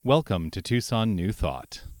Welcome to Tucson New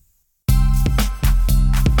Thought.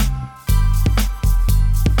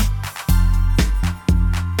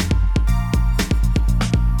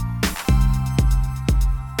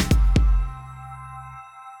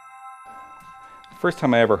 First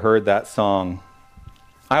time I ever heard that song,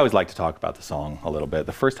 I always like to talk about the song a little bit.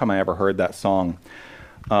 The first time I ever heard that song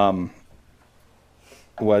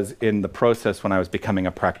was in the process when I was becoming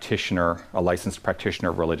a practitioner, a licensed practitioner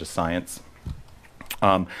of religious science.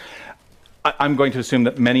 I'm going to assume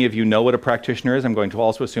that many of you know what a practitioner is. I'm going to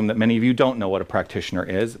also assume that many of you don't know what a practitioner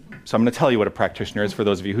is. So I'm going to tell you what a practitioner is for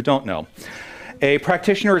those of you who don't know. A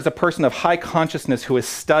practitioner is a person of high consciousness who has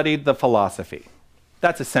studied the philosophy.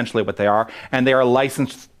 That's essentially what they are. And they are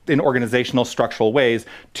licensed in organizational, structural ways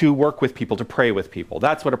to work with people, to pray with people.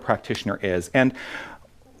 That's what a practitioner is. And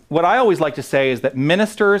what I always like to say is that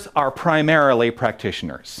ministers are primarily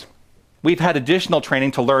practitioners. We've had additional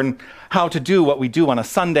training to learn how to do what we do on a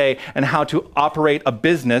Sunday and how to operate a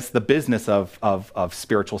business, the business of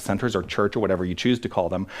spiritual centers or church or whatever you choose to call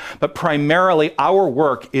them. But primarily our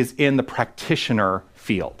work is in the practitioner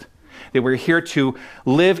field. That we're here to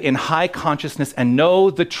live in high consciousness and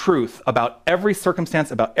know the truth about every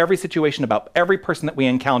circumstance, about every situation, about every person that we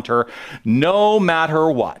encounter, no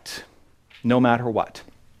matter what. No matter what.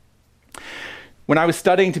 When I was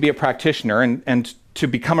studying to be a practitioner, and to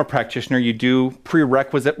become a practitioner, you do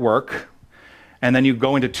prerequisite work, and then you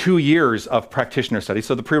go into 2 years of practitioner study.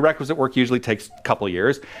 So the prerequisite work usually takes a couple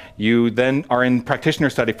years. You then are in practitioner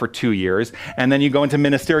study for 2 years, and then you go into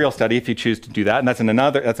ministerial study if you choose to do that, and that's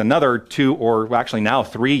another 2 or actually now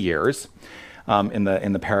 3 years in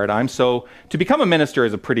the paradigm. So to become a minister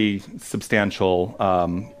is a pretty substantial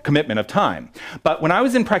commitment of time. But when I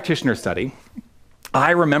was in practitioner study,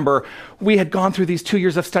 I remember we had gone through these 2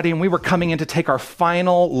 years of study and we were coming in to take our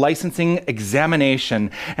final licensing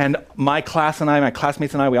examination. And my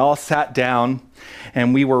classmates and I, we all sat down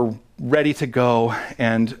and we were ready to go.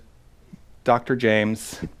 And Dr.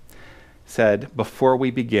 James said, "Before we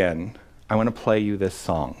begin, I want to play you this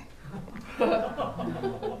song.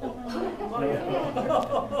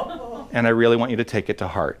 And I really want you to take it to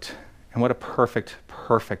heart." And what a perfect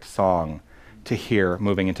song to hear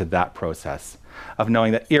moving into that process of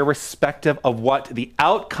knowing that irrespective of what the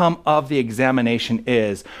outcome of the examination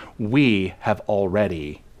is, we have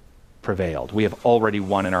already prevailed. We have already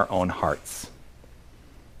won in our own hearts.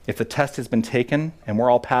 If the test has been taken and we're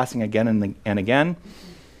all passing again and again,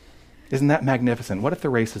 isn't that magnificent? What if the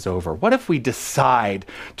race is over? What if we decide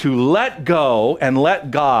to let go and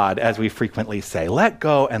let God, as we frequently say, let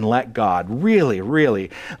go and let God, really, really,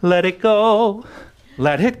 let it go,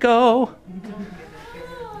 let it go.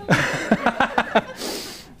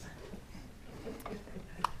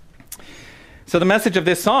 So the message of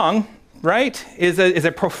this song, right, is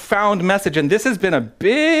a profound message. And this has been a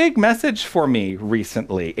big message for me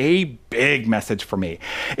recently, a big message for me.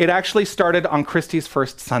 It actually started on Christy's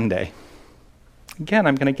first Sunday. Again,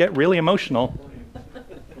 I'm going to get really emotional.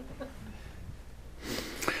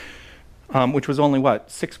 Which was only,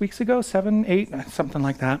 6 weeks ago? 7, 8, something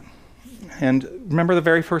like that. And remember the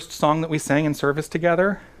very first song that we sang in service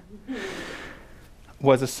together?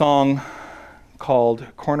 Was a song called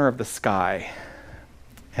Corner of the Sky,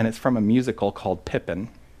 and it's from a musical called Pippin.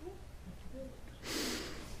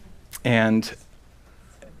 And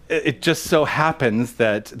it just so happens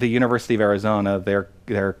that the University of Arizona,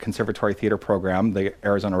 their conservatory theater program, the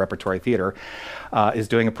Arizona Repertory Theater, is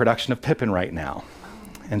doing a production of Pippin right now.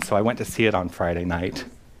 And so I went to see it on Friday night.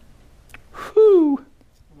 Whew!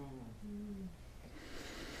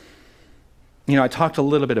 You know, I talked a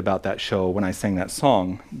little bit about that show when I sang that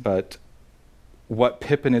song, but what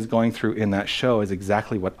Pippin is going through in that show is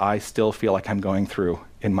exactly what I still feel like I'm going through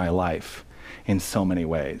in my life in so many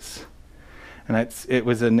ways. And it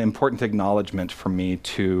was an important acknowledgement for me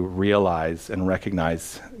to realize and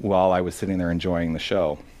recognize while I was sitting there enjoying the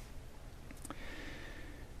show.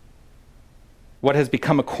 What has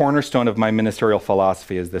become a cornerstone of my ministerial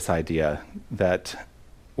philosophy is this idea that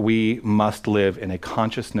we must live in a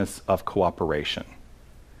consciousness of cooperation.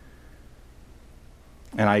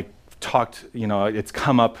 And I talked, it's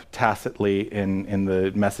come up tacitly in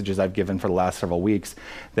the messages I've given for the last several weeks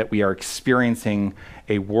that we are experiencing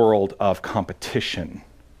a world of competition.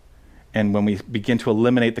 And when we begin to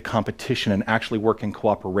eliminate the competition and actually work in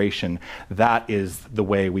cooperation, that is the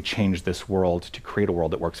way we change this world to create a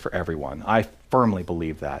world that works for everyone. I firmly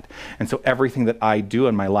believe that. And so everything that I do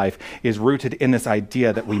in my life is rooted in this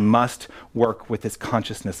idea that we must work with this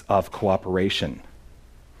consciousness of cooperation.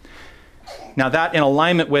 Now that, in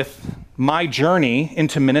alignment with my journey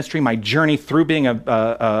into ministry, my journey through being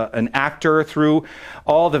an actor, through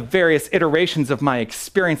all the various iterations of my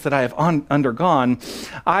experience that I have undergone,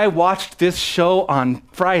 I watched this show on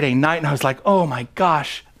Friday night and I was like, oh my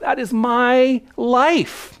gosh, that is my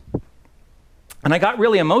life. And I got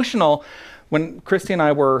really emotional when Christy and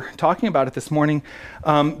I were talking about it this morning,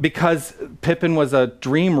 because Pippin was a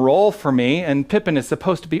dream role for me, and Pippin is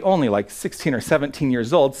supposed to be only like 16 or 17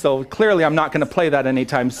 years old, so clearly I'm not going to play that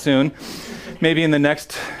anytime soon. Maybe in the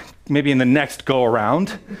next go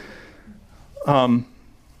around. And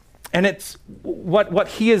it's what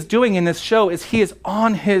he is doing in this show is he is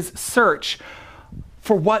on his search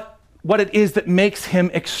for what it is that makes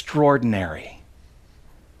him extraordinary.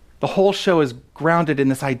 The whole show is grounded in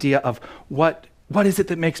this idea of what is it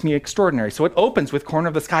that makes me extraordinary? So it opens with Corner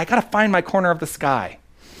of the Sky. I got to find my corner of the sky.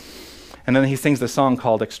 And then he sings the song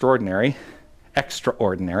called Extraordinary,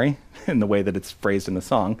 in the way that it's phrased in the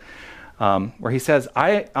song, where he says,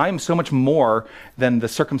 I am so much more than the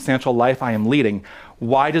circumstantial life I am leading.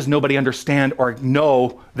 Why does nobody understand or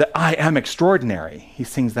know that I am extraordinary? He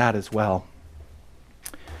sings that as well.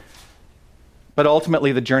 But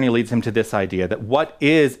ultimately, the journey leads him to this idea that what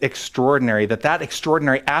is extraordinary, that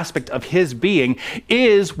extraordinary aspect of his being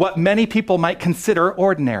is what many people might consider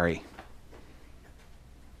ordinary.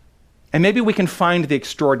 And maybe we can find the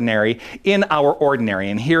extraordinary in our ordinary,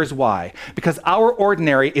 and here's why. Because our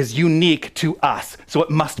ordinary is unique to us, so it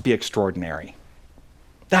must be extraordinary.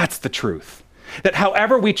 That's the truth. That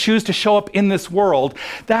however we choose to show up in this world,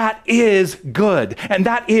 that is good, and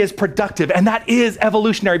that is productive, and that is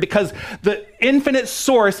evolutionary, because the infinite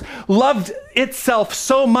source loved itself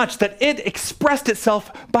so much that it expressed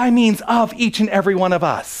itself by means of each and every one of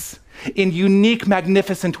us in unique,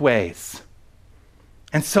 magnificent ways.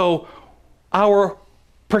 And so our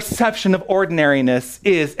perception of ordinariness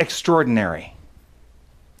is extraordinary.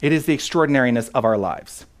 It is the extraordinariness of our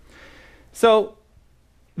lives. So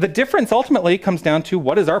the difference ultimately comes down to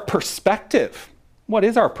what is our perspective? What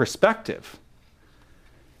is our perspective?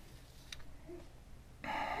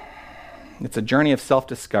 It's a journey of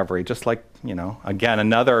self-discovery, just like, again,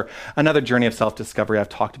 another journey of self-discovery. I've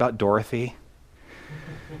talked about Dorothy.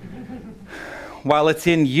 While it's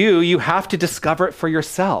in you, you have to discover it for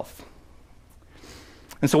yourself.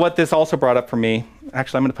 And so what this also brought up for me,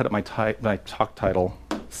 actually I'm going to put up my talk title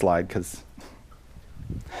slide, because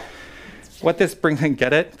what this brings in,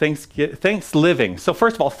 get it? Thanks living. So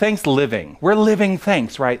first of all, thanks living. We're living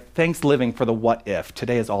thanks, right? Thanks living for the what if.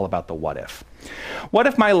 Today is all about the what if. What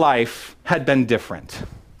if my life had been different?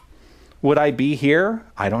 Would I be here?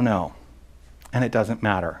 I don't know. And it doesn't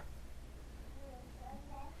matter,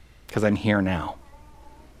 because I'm here now.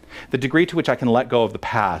 The degree to which I can let go of the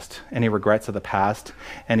past, any regrets of the past,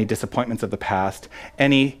 any disappointments of the past,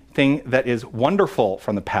 anything that is wonderful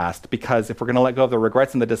from the past, because if we're going to let go of the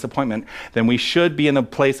regrets and the disappointment, then we should be in a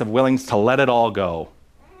place of willingness to let it all go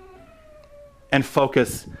and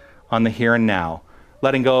focus on the here and now,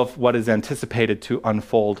 letting go of what is anticipated to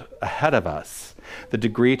unfold ahead of us, the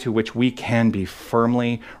degree to which we can be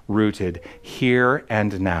firmly rooted here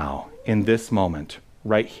and now, in this moment,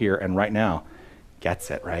 right here and right now.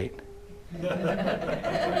 Gets it, right?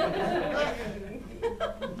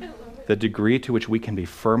 The degree to which we can be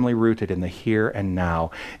firmly rooted in the here and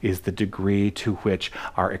now is the degree to which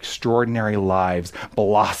our extraordinary lives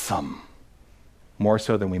blossom, more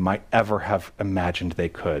so than we might ever have imagined they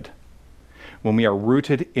could. When we are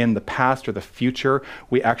rooted in the past or the future,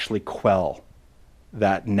 we actually quell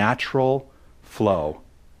that natural flow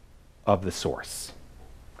of the source.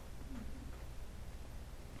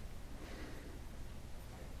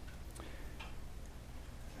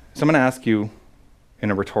 So I'm going to ask you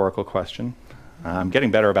in a rhetorical question. I'm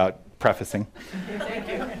getting better about prefacing. Thank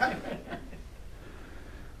you.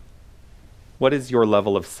 What is your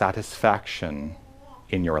level of satisfaction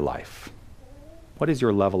in your life? What is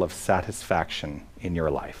your level of satisfaction in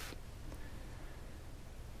your life?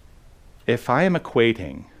 If I am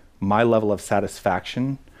equating my level of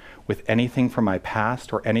satisfaction with anything from my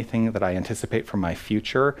past or anything that I anticipate from my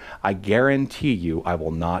future, I guarantee you I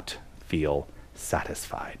will not feel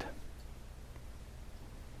satisfied.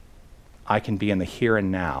 I can be in the here and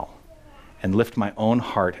now and lift my own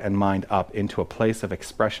heart and mind up into a place of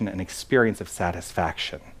expression and experience of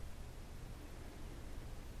satisfaction.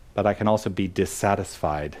 But I can also be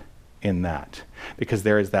dissatisfied in that, because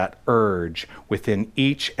there is that urge within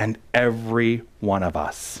each and every one of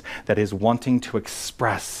us that is wanting to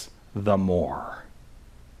express the more.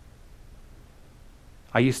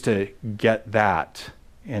 I used to get that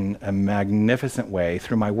in a magnificent way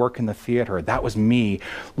through my work in the theater. That was me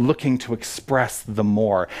looking to express the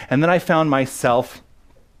more. And then I found myself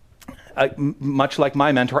much like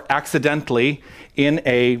my mentor, accidentally in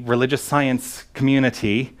a religious science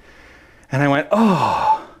community. And I went,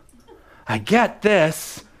 oh, I get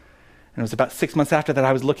this. And it was about 6 months after that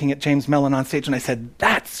I was looking at James Mellon on stage and I said,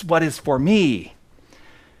 that's what is for me.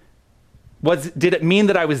 Did it mean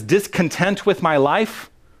that I was discontent with my life?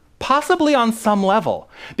 Possibly on some level,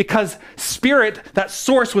 because Spirit, that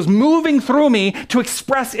source, was moving through me to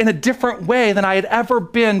express in a different way than I had ever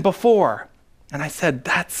been before. And I said,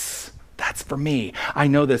 that's for me. I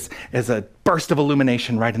know this as a burst of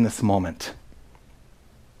illumination right in this moment.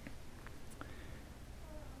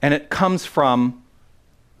 And it comes from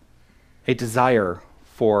a desire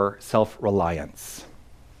for self-reliance.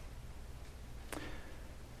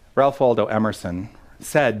 Ralph Waldo Emerson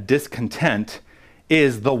said discontent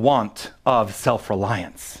is the want of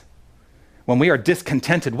self-reliance. When we are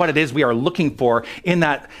discontented, what it is we are looking for in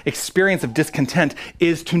that experience of discontent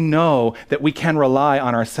is to know that we can rely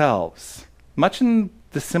on ourselves. Much in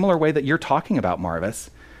the similar way that you're talking about, Marvis,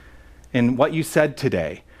 in what you said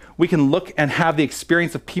today. We can look and have the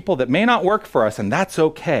experience of people that may not work for us, and that's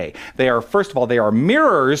okay. They are, first of all, they are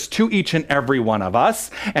mirrors to each and every one of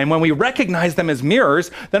us. And when we recognize them as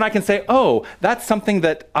mirrors, then I can say, oh, that's something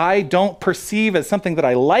that I don't perceive as something that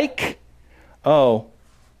I like. Oh,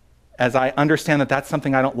 as I understand that that's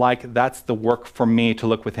something I don't like, that's the work for me to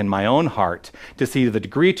look within my own heart to see the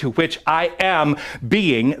degree to which I am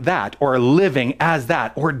being that, or living as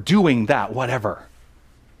that, or doing that, whatever.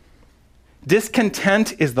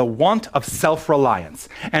 Discontent is the want of self-reliance.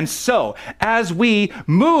 And so, as we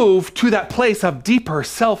move to that place of deeper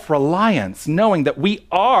self-reliance, knowing that we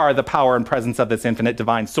are the power and presence of this infinite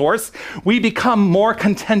divine source, we become more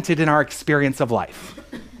contented in our experience of life.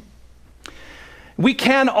 We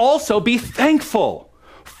can also be thankful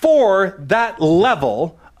for that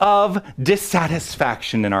level of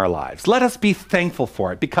dissatisfaction in our lives. Let us be thankful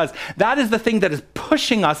for it, because that is the thing that is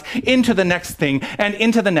pushing us into the next thing and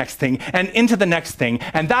into the next thing and into the next thing.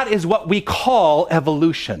 And that is what we call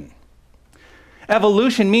evolution.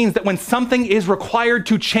 Evolution means that when something is required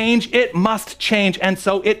to change, it must change. And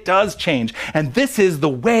so it does change. And this is the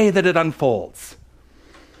way that it unfolds.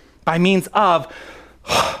 By means of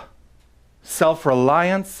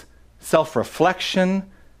self-reliance, self-reflection,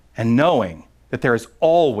 and knowing that there is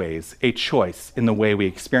always a choice in the way we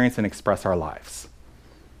experience and express our lives.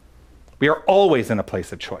 We are always in a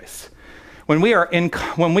place of choice. When we are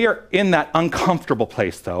in that uncomfortable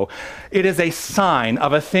place, though, it is a sign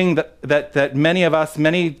of a thing that many of us,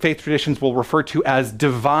 many faith traditions will refer to as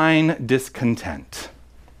divine discontent.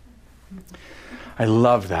 I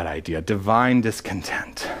love that idea, divine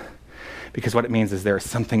discontent. Because what it means is there is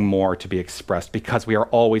something more to be expressed, because we are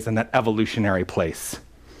always in that evolutionary place.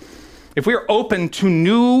 If we are open to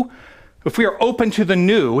new, if we are open to the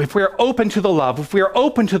new, if we are open to the love, if we are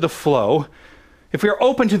open to the flow, if we are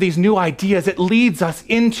open to these new ideas, it leads us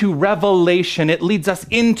into revelation. It leads us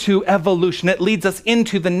into evolution. It leads us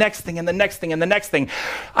into the next thing and the next thing and the next thing.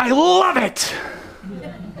 I love it.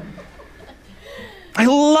 I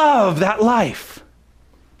love that life.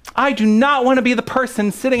 I do not want to be the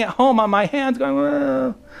person sitting at home on my hands going,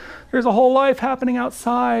 well, there's a whole life happening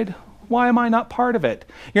outside. Why am I not part of it?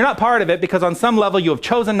 You're not part of it because on some level you have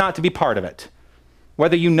chosen not to be part of it,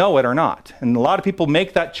 whether you know it or not. And a lot of people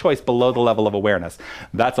make that choice below the level of awareness.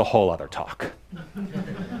 That's a whole other talk.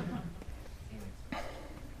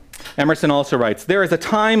 Emerson also writes, there is a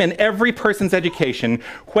time in every person's education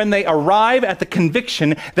when they arrive at the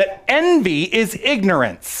conviction that envy is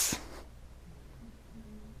ignorance.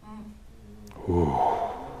 Ooh.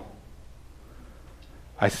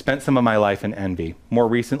 I spent some of my life in envy, more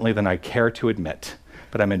recently than I care to admit,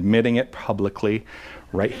 but I'm admitting it publicly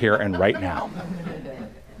right here and right now.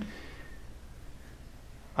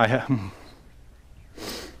 I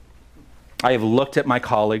have looked at my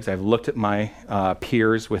colleagues, I've looked at my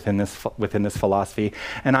peers within this philosophy,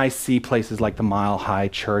 and I see places like the Mile High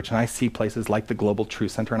Church, and I see places like the Global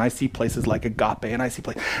Truth Center, and I see places like Agape, and I see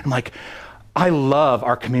places, I'm like, I love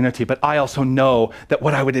our community, but I also know that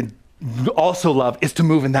what I would also love is to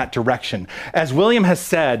move in that direction. As William has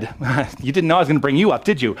said, you didn't know I was going to bring you up,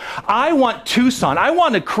 did you? I want Tucson. I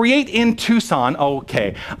want to create in Tucson.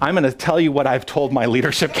 Okay, I'm going to tell you what I've told my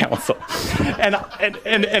leadership council. and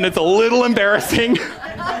it's a little embarrassing.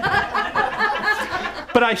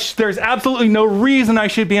 But there's absolutely no reason I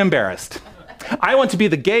should be embarrassed. I want to be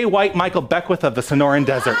the gay white Michael Beckwith of the Sonoran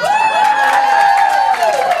Desert.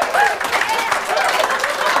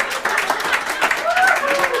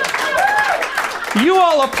 You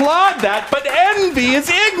all applaud that, but envy is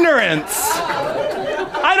ignorance.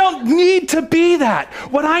 I don't need to be that.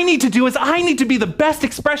 What I need to do is I need to be the best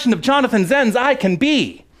expression of Jonathan Zenz I can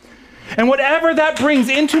be. And whatever that brings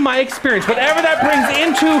into my experience, whatever that brings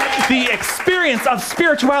into the experience of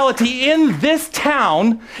spirituality in this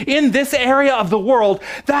town, in this area of the world,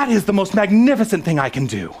 that is the most magnificent thing I can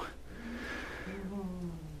do.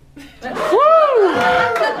 Woo!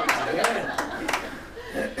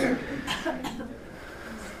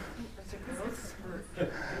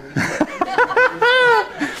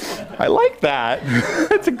 I like that.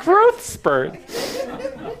 It's a growth spurt.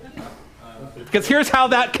 Because here's how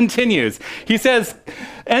that continues. He says,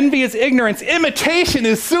 envy is ignorance, imitation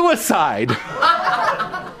is suicide.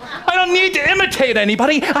 I don't need to imitate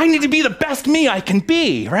anybody. I need to be the best me I can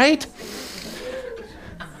be, right?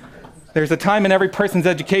 There's a time in every person's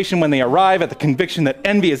education when they arrive at the conviction that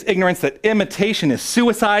envy is ignorance, that imitation is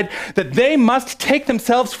suicide, that they must take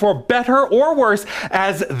themselves for better or worse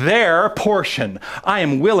as their portion. I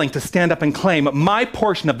am willing to stand up and claim my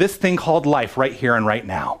portion of this thing called life right here and right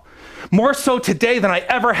now. More so today than I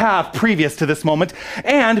ever have previous to this moment,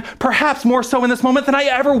 and perhaps more so in this moment than I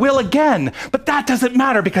ever will again. But that doesn't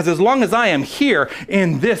matter, because as long as I am here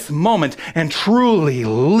in this moment and truly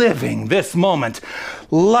living this moment,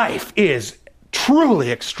 life is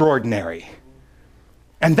truly extraordinary.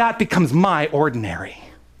 And that becomes my ordinary.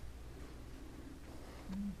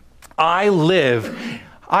 I live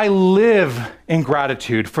in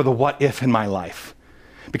gratitude for the what if in my life.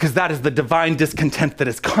 Because that is the divine discontent that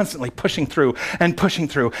is constantly pushing through and pushing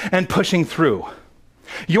through and pushing through.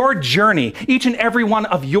 Your journey, each and every one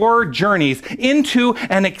of your journeys into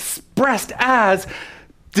and expressed as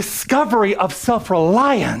discovery of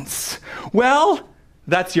self-reliance, well,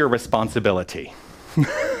 that's your responsibility.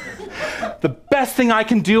 The best thing I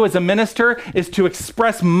can do as a minister is to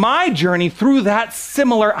express my journey through that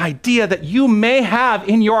similar idea that you may have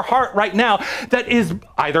in your heart right now that is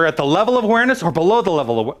either at the level of awareness or below the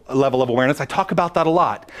level of awareness. I talk about that a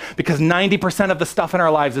lot because 90% of the stuff in our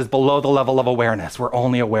lives is below the level of awareness. We're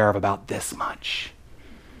only aware of about this much.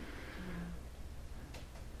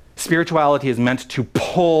 Spirituality is meant to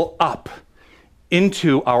pull up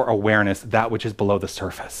into our awareness that which is below the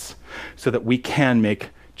surface so that we can make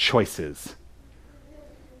choices.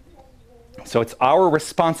 So it's our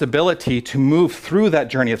responsibility to move through that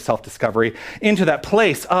journey of self-discovery into that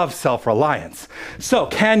place of self-reliance. So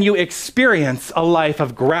can you experience a life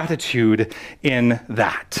of gratitude in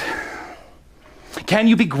that? Can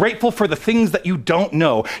you be grateful for the things that you don't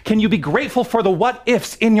know? Can you be grateful for the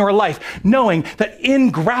what-ifs in your life, knowing that in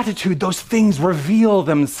gratitude those things reveal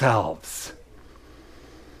themselves?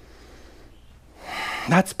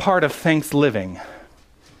 That's part of thanks living.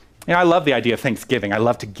 You know, I love the idea of Thanksgiving. I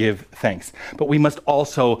love to give thanks. But we must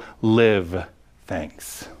also live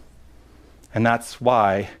thanks. And that's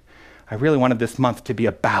why I really wanted this month to be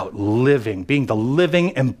about living, being the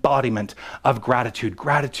living embodiment of gratitude.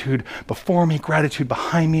 Gratitude before me, gratitude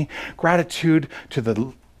behind me, gratitude to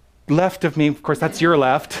the left of me. Of course, that's your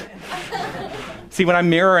left. See, when I'm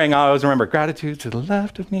mirroring, I always remember gratitude to the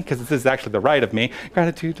left of me, because this is actually the right of me.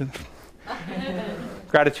 Gratitude to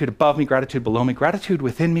gratitude above me, gratitude below me, gratitude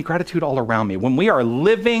within me, gratitude all around me. When we are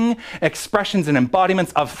living expressions and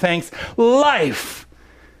embodiments of thanks, life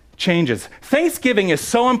changes. Thanksgiving is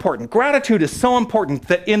so important. Gratitude is so important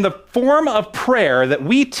that in the form of prayer that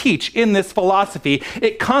we teach in this philosophy,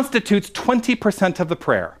 it constitutes 20% of the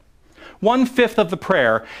prayer. 1/5 of the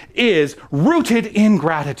prayer is rooted in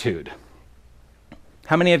gratitude.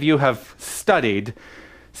 How many of you have studied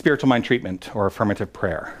spiritual mind treatment or affirmative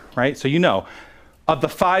prayer, right? So you know, of the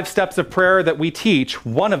 5 steps of prayer that we teach,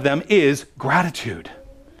 one of them is gratitude.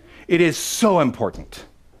 It is so important.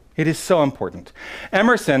 It is so important.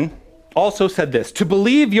 Emerson also said this: to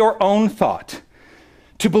believe your own thought,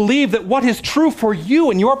 to believe that what is true for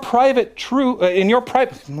you in your private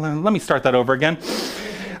let me start that over again.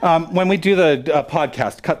 When we do the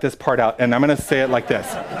podcast, cut this part out, and I'm going to say it like this.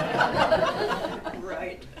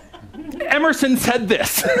 Right. Emerson said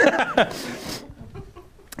this: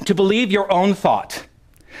 to believe your own thought,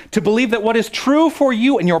 to believe that what is true for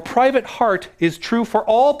you in your private heart is true for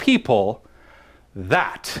all people,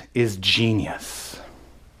 that is genius.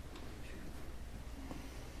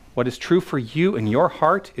 What is true for you in your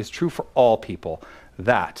heart is true for all people.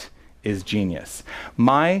 That is genius.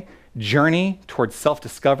 My journey towards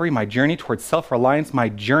self-discovery, my journey towards self-reliance, my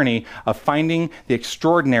journey of finding the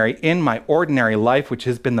extraordinary in my ordinary life, which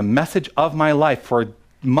has been the message of my life for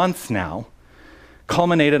months now,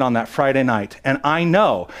 culminated on that Friday night. And I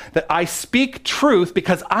know that I speak truth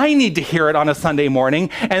because I need to hear it on a Sunday morning,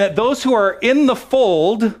 and that those who are in the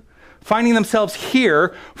fold, finding themselves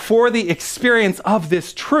here for the experience of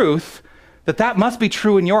this truth, that must be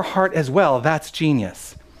true in your heart as well. That's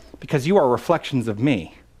genius, because you are reflections of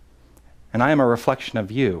me, and I am a reflection of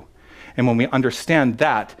you. And when we understand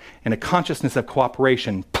that in a consciousness of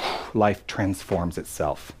cooperation, life transforms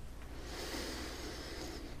itself.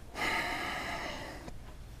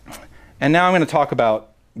 And now I'm going to talk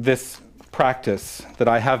about this practice that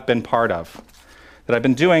I have been part of, that I've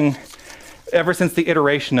been doing ever since the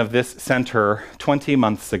iteration of this center 20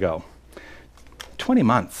 months ago. 20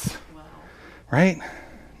 months, wow. Right?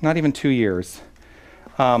 Not even 2 years.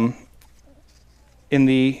 In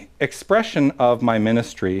the expression of my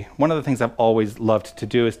ministry, one of the things I've always loved to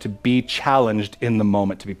do is to be challenged in the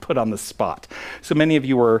moment, to be put on the spot. So many of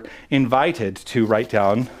you were invited to write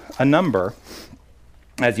down a number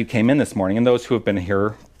as you came in this morning, and those who have been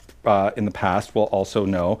here in the past will also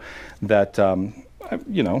know that,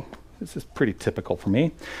 this is pretty typical for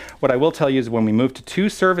me. What I will tell you is when we move to 2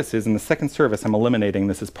 services, in the second service, I'm eliminating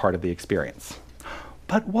this as part of the experience.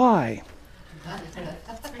 But why? You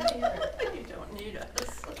don't need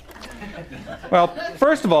us. Well,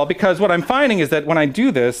 first of all, because what I'm finding is that when I do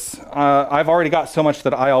this, I've already got so much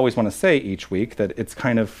that I always want to say each week that it's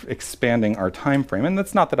kind of expanding our time frame. And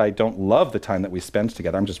that's not that I don't love the time that we spend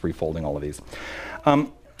together. I'm just refolding all of these.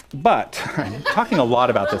 But I'm talking a lot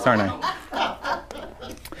about this, aren't I?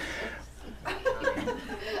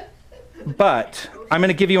 But I'm going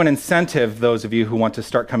to give you an incentive, those of you who want to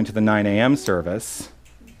start coming to the 9 a.m. service,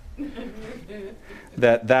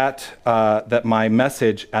 that my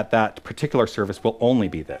message at that particular service will only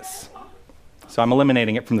be this. So I'm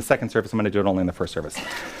eliminating it from the second service. I'm going to do it only in the first service.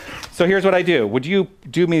 So here's what I do. Would you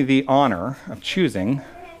do me the honor of choosing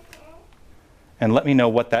and let me know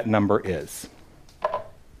what that number is?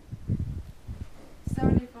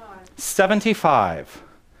 75. 75.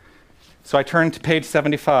 So I turn to page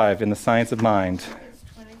 75 in the Science of Mind. It's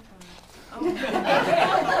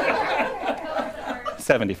 25.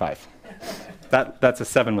 75. That's a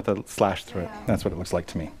 7 with a slash through it. That's what it looks like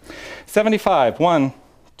to me. 75. 1,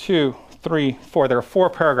 2, 3, 4. There are 4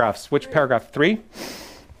 paragraphs. Which paragraph? 3?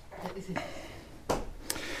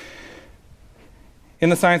 In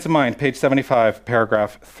the Science of Mind, page 75,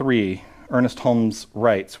 paragraph 3, Ernest Holmes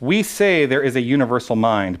writes, "We say there is a universal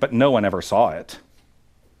mind, but no one ever saw it.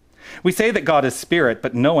 We say that God is spirit,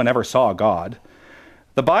 but no one ever saw God.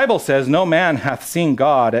 The Bible says, no man hath seen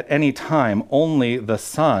God at any time, only the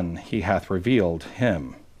Son he hath revealed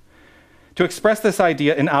him." To express this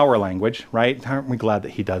idea in our language, right? Aren't we glad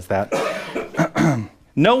that he does that?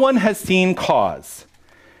 No one has seen cause,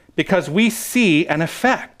 because we see an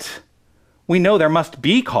effect. We know there must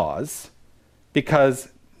be cause, because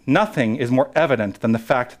nothing is more evident than the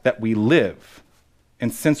fact that we live.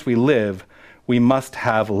 And since we live, we must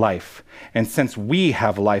have life. And since we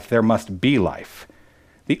have life, there must be life.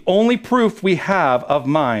 The only proof we have of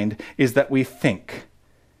mind is that we think.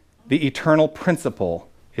 The eternal principle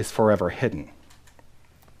is forever hidden.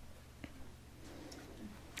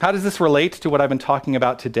 How does this relate to what I've been talking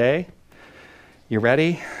about today? You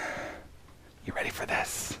ready? You ready for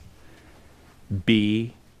this?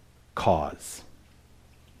 Be cause.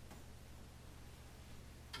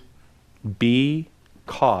 Be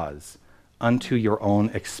cause unto your own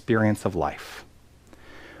experience of life.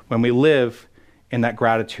 When we live in that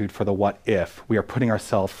gratitude for the what if, we are putting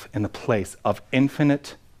ourselves in the place of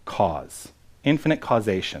infinite cause, infinite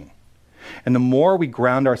causation. And the more we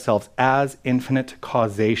ground ourselves as infinite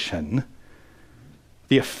causation,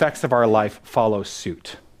 the effects of our life follow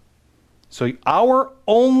suit. So our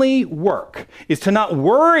only work is to not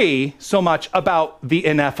worry so much about the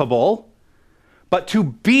ineffable, but to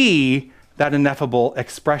be that ineffable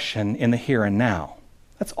expression in the here and now.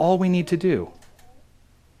 That's all we need to do.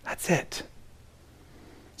 That's it.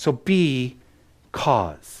 So be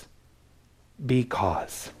cause. Be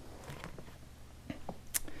cause.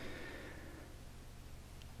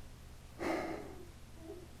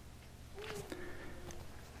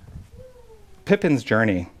 Pippin's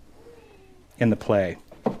journey in the play,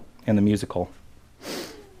 in the musical,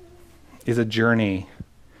 is a journey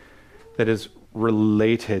that is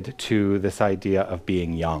related to this idea of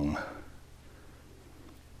being young.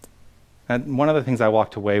 And one of the things I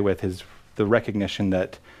walked away with is the recognition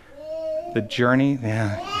that the journey, To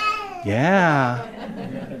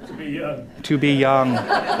be young. to be young.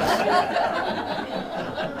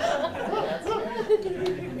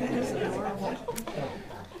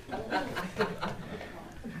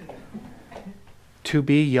 To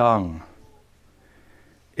be young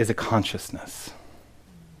is a consciousness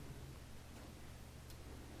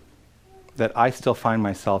that I still find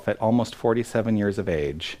myself at almost 47 years of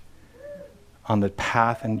age on the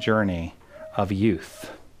path and journey of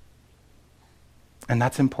youth. And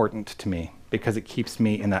that's important to me. because it keeps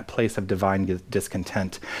me in that place of divine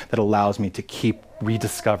discontent that allows me to keep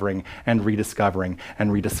rediscovering and rediscovering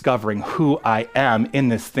and rediscovering who I am in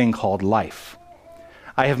this thing called life.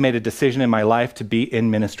 I have made a decision in my life to be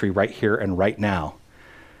in ministry right here and right now.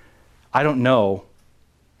 I don't know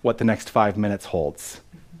what the next 5 minutes holds.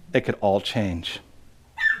 It could all change.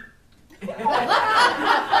 So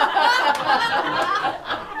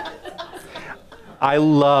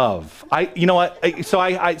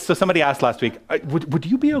somebody asked last week, would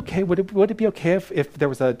you be okay? Would it be okay if there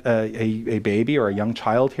was a baby or a young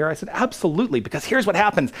child here? I said, absolutely, because here's what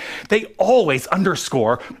happens. They always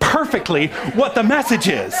underscore perfectly what the message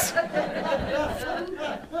is.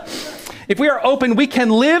 If we are open, we can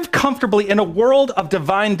live comfortably in a world of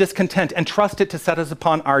divine discontent and trust it to set us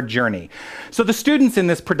upon our journey. So the students in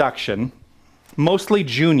this production, mostly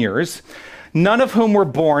juniors, none of whom were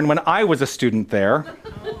born when I was a student there.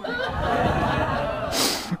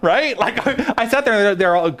 Right? Like I sat there,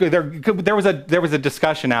 there was a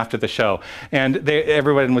discussion after the show, and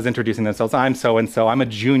everyone was introducing themselves. I'm so-and-so, I'm a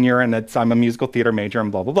junior, and I'm a musical theater major, and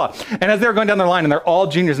blah, blah, blah. And as they were going down their line, and they're all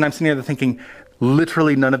juniors, and I'm sitting there thinking,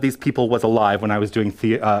 literally none of these people was alive when I was doing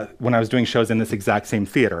shows in this exact same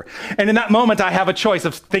theater. And in that moment, I have a choice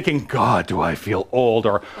of thinking, God, do I feel old?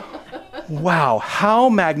 Or, wow, how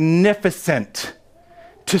magnificent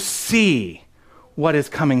to see what is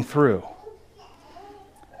coming through.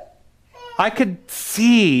 I could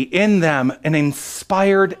see in them an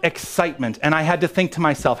inspired excitement, and I had to think to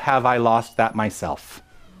myself, have I lost that myself?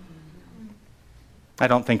 I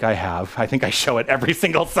don't think I have. I think I show it every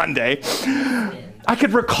single Sunday. I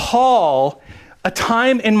could recall a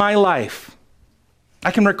time in my life. I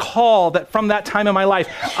can recall that from that time in my life,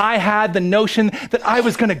 I had the notion that I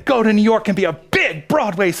was going to go to New York and be a big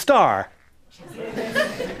Broadway star.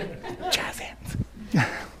 Jazz hands.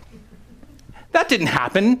 That didn't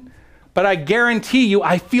happen, but I guarantee you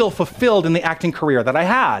I feel fulfilled in the acting career that I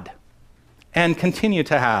had and continue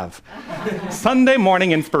to have. Sunday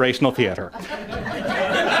morning inspirational theater.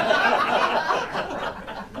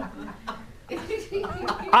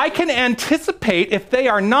 I can anticipate if they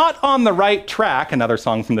are not on the right track, another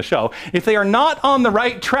song from the show, if they are not on the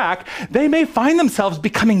right track, they may find themselves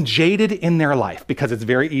becoming jaded in their life, because it's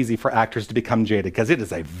very easy for actors to become jaded, because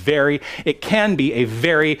it can be a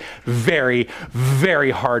very, very,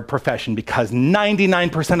 very hard profession, because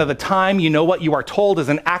 99% of the time, you know what you are told as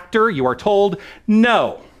an actor? You are told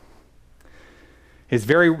no.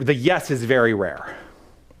 The yes is very rare.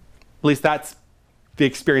 At least that's the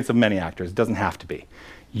experience of many actors. It doesn't have to be.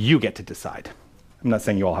 You get to decide. I'm not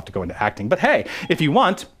saying you all have to go into acting, but hey, if you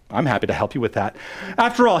want, I'm happy to help you with that.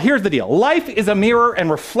 After all, here's the deal. Life is a mirror and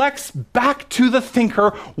reflects back to the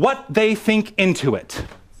thinker what they think into it.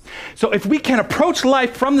 So if we can approach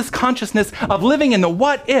life from this consciousness of living in the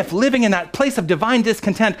what if, living in that place of divine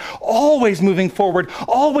discontent, always moving forward,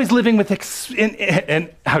 always living with,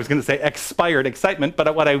 and I was going to say expired excitement,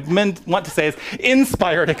 but what I want to say is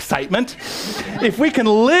inspired excitement. If we can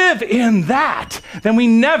live in that, then we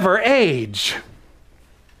never age.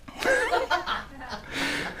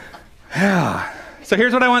 Yeah. So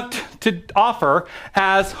here's what I want to offer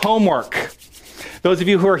as homework. Those of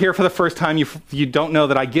you who are here for the first time, you don't know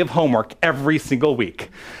that I give homework every single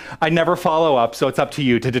week. I never follow up, so it's up to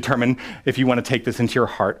you to determine if you want to take this into your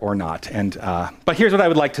heart or not. But here's what I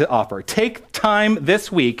would like to offer. Take time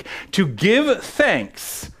this week to give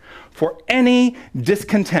thanks for any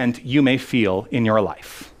discontent you may feel in your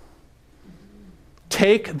life.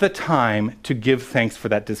 Take the time to give thanks for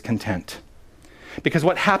that discontent. Because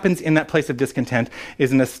what happens in that place of discontent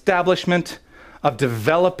is an establishment of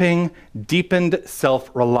developing deepened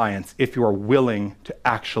self-reliance if you are willing to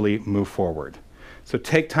actually move forward. So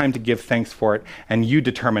take time to give thanks for it, and you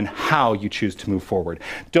determine how you choose to move forward.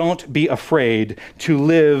 Don't be afraid to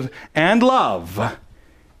live and love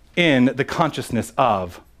in the consciousness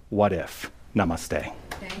of what if. Namaste.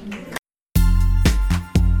 Thank you.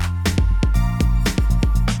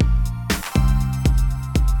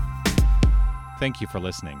 Thank you for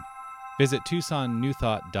listening. Visit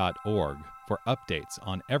TucsonNewThought.org for updates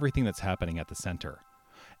on everything that's happening at the center.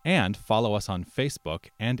 And follow us on Facebook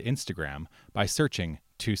and Instagram by searching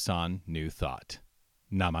Tucson New Thought.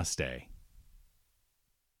 Namaste.